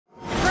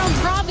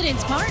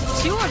Providence Park,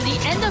 two of the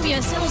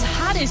NWSL's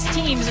hottest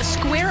teams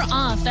square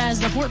off as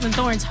the Portland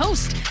Thorns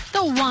host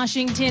the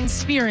Washington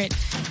Spirit.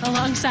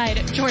 Alongside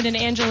Jordan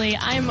Angeli,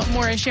 I'm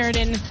Maura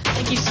Sheridan.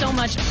 Thank you so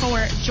much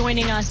for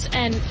joining us.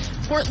 And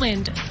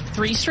Portland,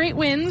 3 straight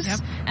wins. Yep.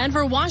 And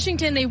for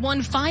Washington, they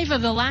won 5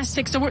 of the last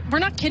 6. So we're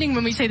not kidding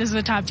when we say this is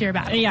a top-tier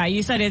battle. Yeah,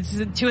 you said it's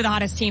 2 of the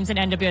hottest teams in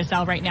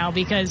NWSL right now,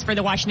 because for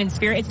the Washington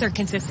Spirit, it's their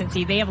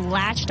consistency. They have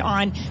latched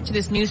on to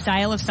this new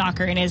style of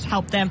soccer and has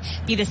helped them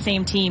be the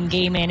same team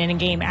game in and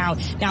game out.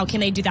 Now, can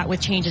they do that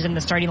with changes in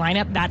the starting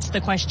lineup? That's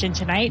the question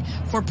tonight.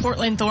 For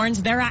Portland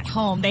Thorns, they're at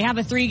home. They have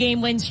a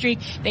 3-game win streak.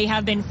 They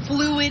have been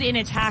fluid in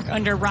attack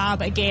under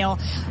Rob Gale,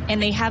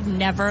 and they have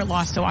never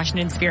lost to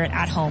Washington Spirit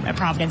at home at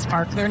Providence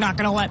Park. They're not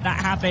going to let that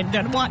happen.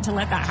 Don't want to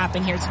let that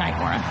happen here tonight,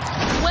 Maura.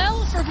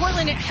 Well, for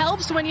Portland, it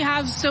helps when you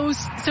have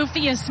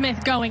Sophia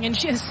Smith going, and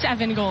she has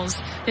 7 goals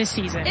this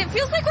season. It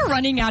feels like we're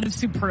running out of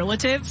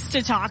superlatives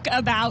to talk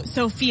about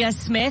Sophia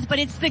Smith, but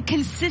it's the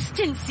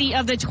consistency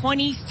of the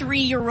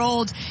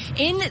 23-year-old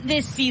in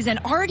this season.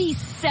 Already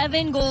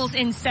 7 goals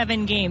in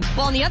 7 games.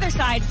 Well, on the other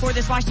side for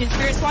this Washington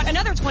Spirit squad,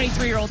 another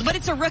 23-year-old, but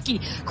it's a rookie.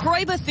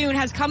 Croy Bethune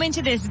has come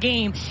into this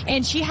game,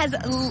 and she has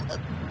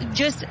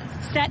just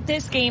set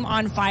this game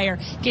on fire,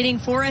 getting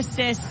 4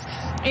 assists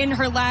in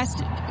her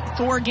last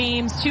 4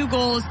 games, 2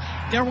 goals.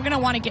 They're going to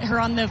want to get her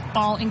on the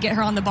ball and get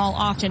her on the ball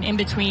often in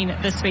between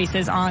the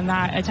spaces on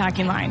that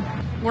attacking line.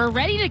 We're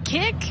ready to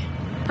kick.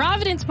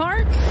 Providence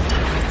Park.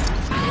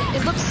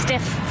 It looks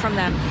stiff from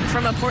them,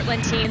 from a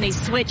Portland team. They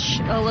switch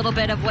a little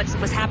bit of what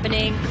was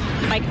happening.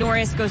 Mike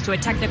Norris goes to a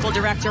technical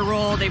director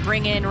role. They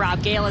bring in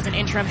Rob Gale as an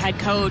interim head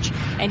coach,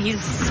 and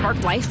he's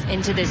sparked life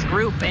into this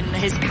group, and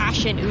his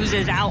passion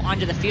oozes out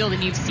onto the field,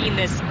 and you've seen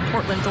this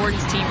Portland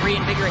Thorns team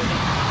reinvigorated.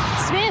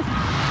 Smith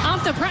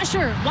off the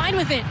pressure, wide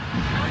with it.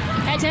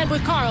 Head-to-head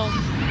with Carl.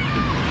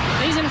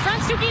 He's in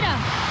front, Sugita.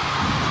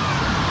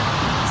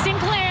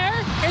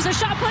 Sinclair, here's a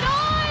shot put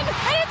on,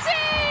 and it's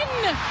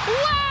in!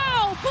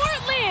 Wow,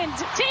 Portland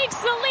takes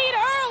the lead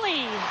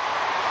early.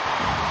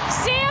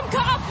 Sam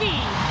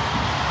Coffey.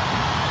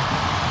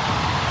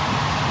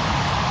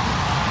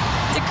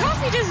 Did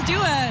Coffey just do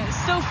a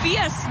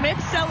Sophia Smith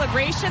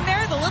celebration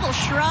there, the little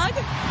shrug?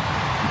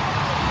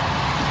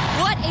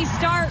 What a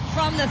start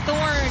from the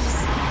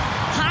Thorns.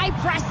 High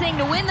pressing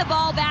to win the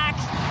ball back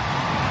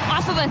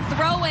off of a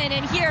throw-in,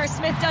 and here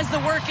Smith does the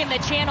work in the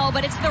channel,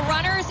 but it's the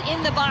runners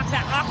in the box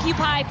that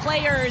occupy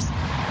players,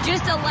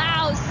 just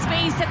allows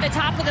space at the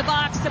top of the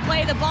box to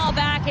play the ball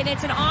back, and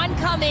it's an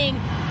oncoming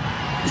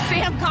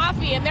Sam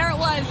Coffey, and there it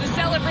was, the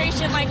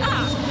celebration, like,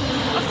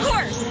 of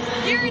course,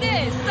 here it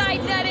is,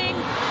 side netting,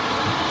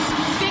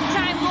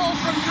 big-time goal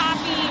from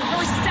Coffey,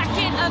 her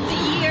 2nd of the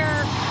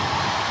year.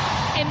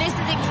 And this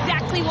is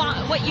exactly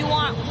what you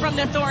want from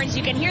the Thorns.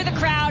 You can hear the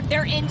crowd.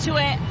 They're into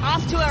it.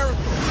 Off to a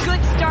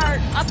good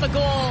start. Up a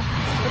goal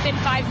within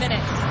 5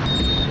 minutes.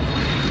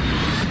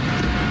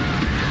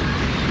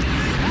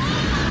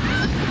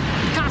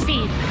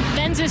 Coffey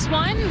bends this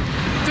one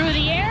through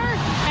the air.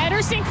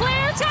 Header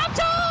Sinclair. Tapped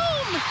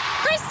home.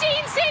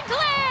 Christine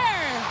Sinclair.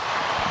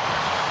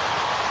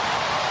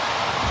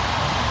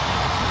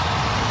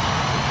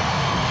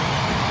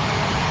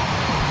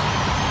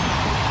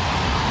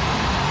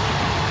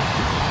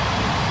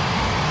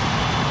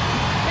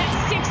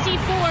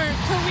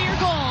 Career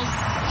goals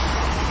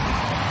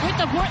with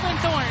the Portland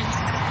Thorns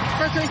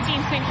for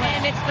Christine Sinclair.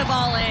 And it's the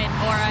ball in,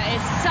 Maura.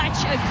 It's such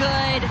a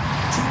good,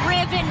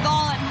 driven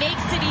ball. It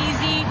makes it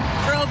easy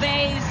for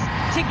Obaze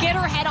to get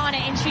her head on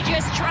it, and she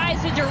just tries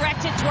to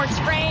direct it towards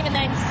frame, and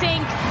then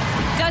Sink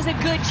does a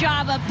good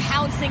job of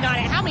pouncing on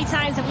it. How many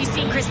times have we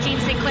seen Christine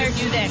Sinclair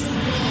do this?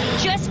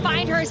 Just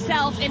find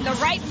herself in the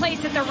right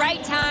place at the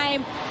right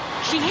time.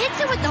 She hits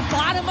it with the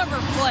bottom of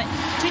her foot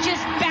to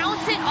just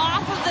bounce it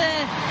off of the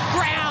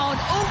ground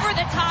over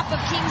the top of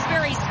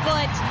Kingsbury's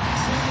foot.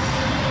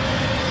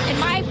 And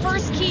my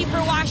first key for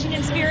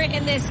Washington Spirit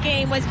in this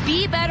game was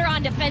be better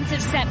on defensive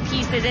set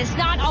pieces. It's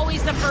not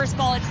always the first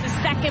ball, it's the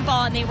second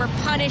ball, and they were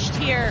punished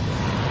here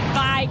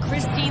by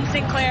Christine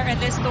Sinclair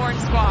and this Thorn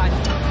squad.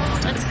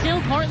 But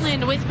still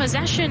Portland with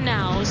possession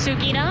now.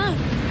 Sugita.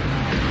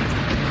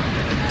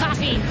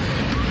 Coffey.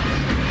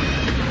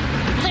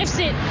 Lifts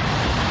it.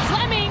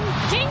 Fleming.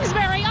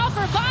 Kingsbury off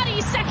her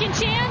body. Second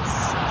chance.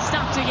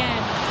 Stopped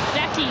again.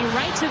 Beckie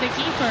right to the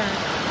keeper.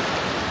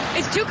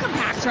 It's too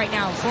compact right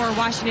now for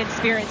Washington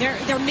Spirit. Their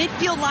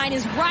midfield line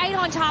is right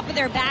on top of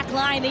their back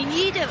line. They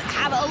need to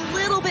have a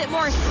little bit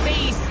more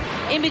space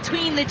in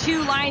between the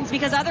 2 lines,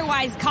 because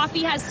otherwise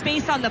Coffey has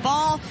space on the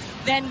ball,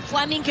 then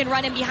Fleming can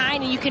run in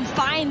behind, and you can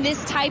find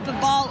this type of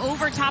ball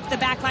over top the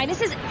back line.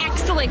 This is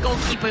excellent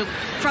goalkeeping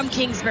from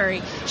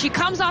Kingsbury. She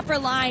comes off her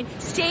line,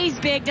 stays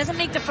big, doesn't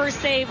make the first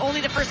save,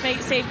 only the first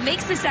save,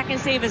 makes the second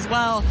save as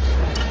well.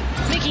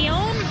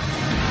 Meghan,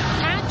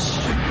 Hatch,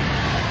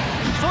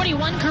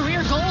 41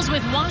 career goals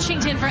with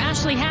Washington for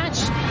Ashley Hatch,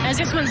 as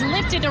this one's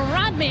lifted to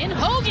Rodman.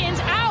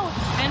 Hogan's out,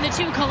 and the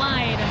 2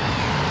 collide.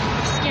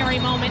 Scary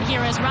moment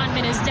here as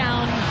Rodman is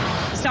down.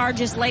 Star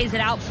just lays it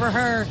out for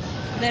her.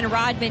 then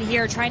Rodman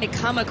here trying to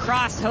come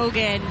across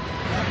Hogan.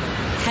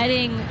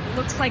 Heading,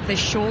 looks like the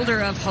shoulder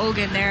of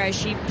Hogan there as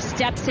she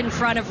steps in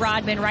front of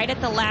Rodman right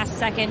at the last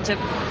second to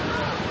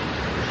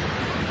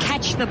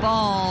catch the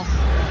ball.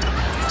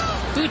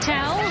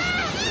 Boutel.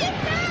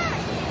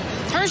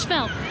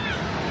 Hirschfeld.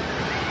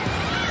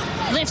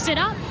 Lifts it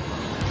up.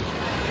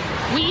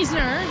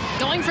 Wiesner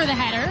going for the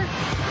header.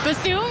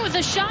 Bethune with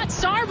a shot.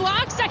 Star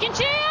block. Second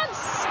chance.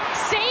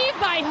 Saved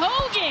by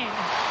Hogan.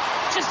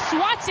 Just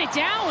swats it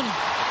down.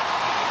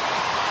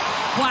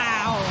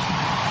 Wow.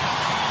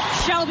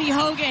 Shelby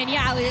Hogan,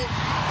 yeah,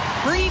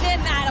 breathe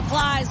in that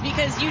applause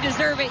because you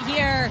deserve it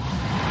here.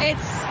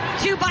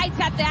 It's 2 bites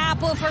at the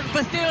apple for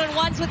Bethune,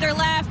 once with her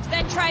left,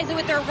 then tries it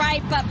with her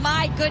right, but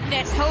my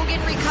goodness,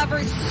 Hogan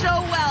recovers so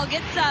well,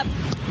 gets up,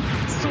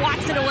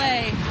 swats it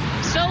away.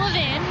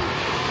 Sullivan,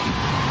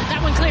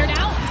 that one cleared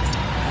out.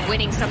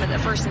 Winning some of the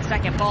first and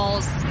second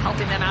balls,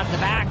 helping them out of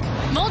the back.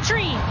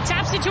 Moultrie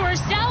taps it to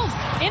herself,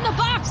 in the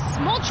box,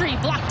 Moultrie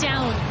blocked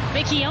down.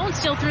 Becky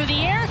still through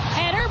the air,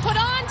 header put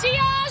on,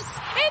 Diaz!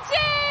 It's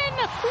in!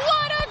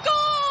 What a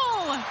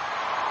goal!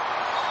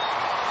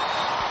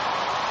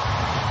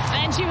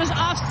 And she was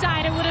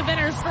offside. It would have been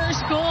her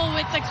first goal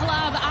with the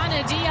club,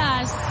 Ana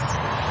Diaz.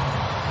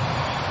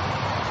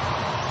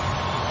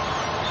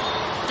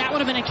 That would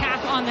have been a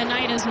cap on the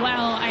night as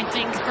well, I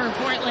think, for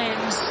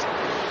Portland.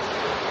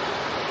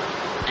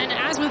 And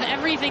as with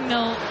everything,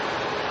 they'll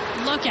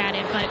look at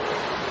it, but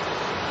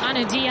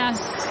Ana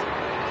Diaz...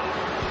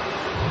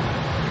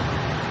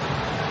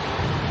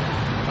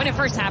 When it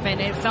first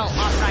happened, it felt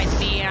offside to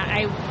me.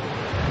 I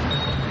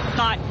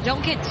thought,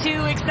 don't get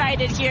too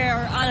excited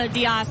here, Ana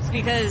Diaz,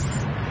 because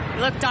it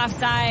looked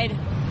offside.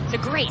 It's a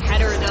great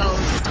header, though.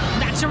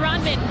 Back to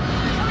Rodman.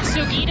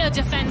 Sugita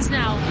defends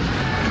now.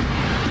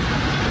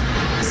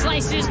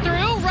 Slices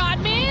through.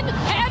 Rodman.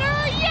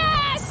 Header.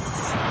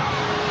 Yes!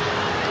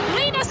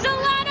 Lina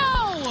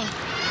Solano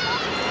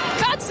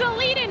cuts the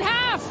lead in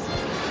half.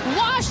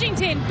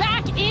 Washington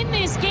back in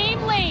this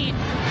game late.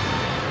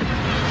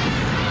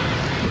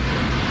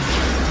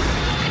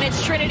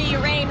 It's Trinity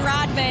Rain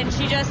Rodman.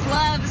 She just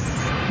loves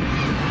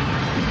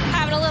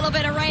having a little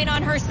bit of rain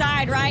on her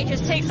side, right?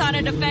 Just takes on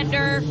a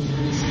defender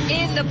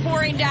in the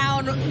pouring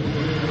down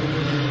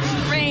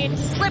rain,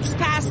 slips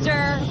past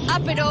her,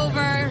 up and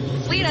over.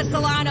 Lina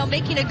Solano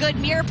making a good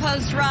near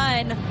post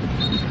run.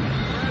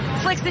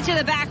 Flicks it to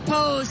the back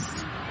post.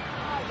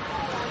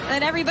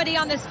 And everybody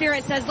on the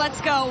Spirit says,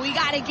 let's go. We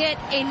got to get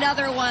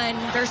another one.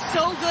 They're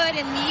so good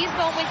in these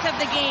moments of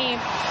the game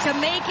to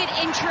make it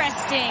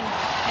interesting.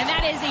 And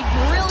that is a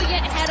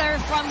brilliant header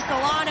from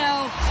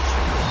Solano.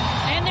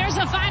 And there's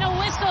a final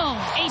whistle.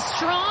 A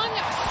strong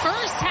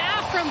first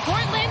half from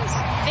Portland.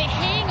 They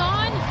hang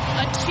on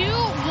a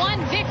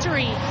 2-1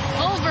 victory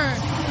over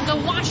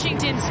the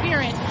Washington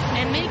Spirit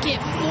and make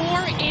it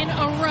 4 in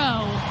a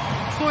row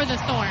for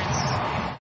the Thorns.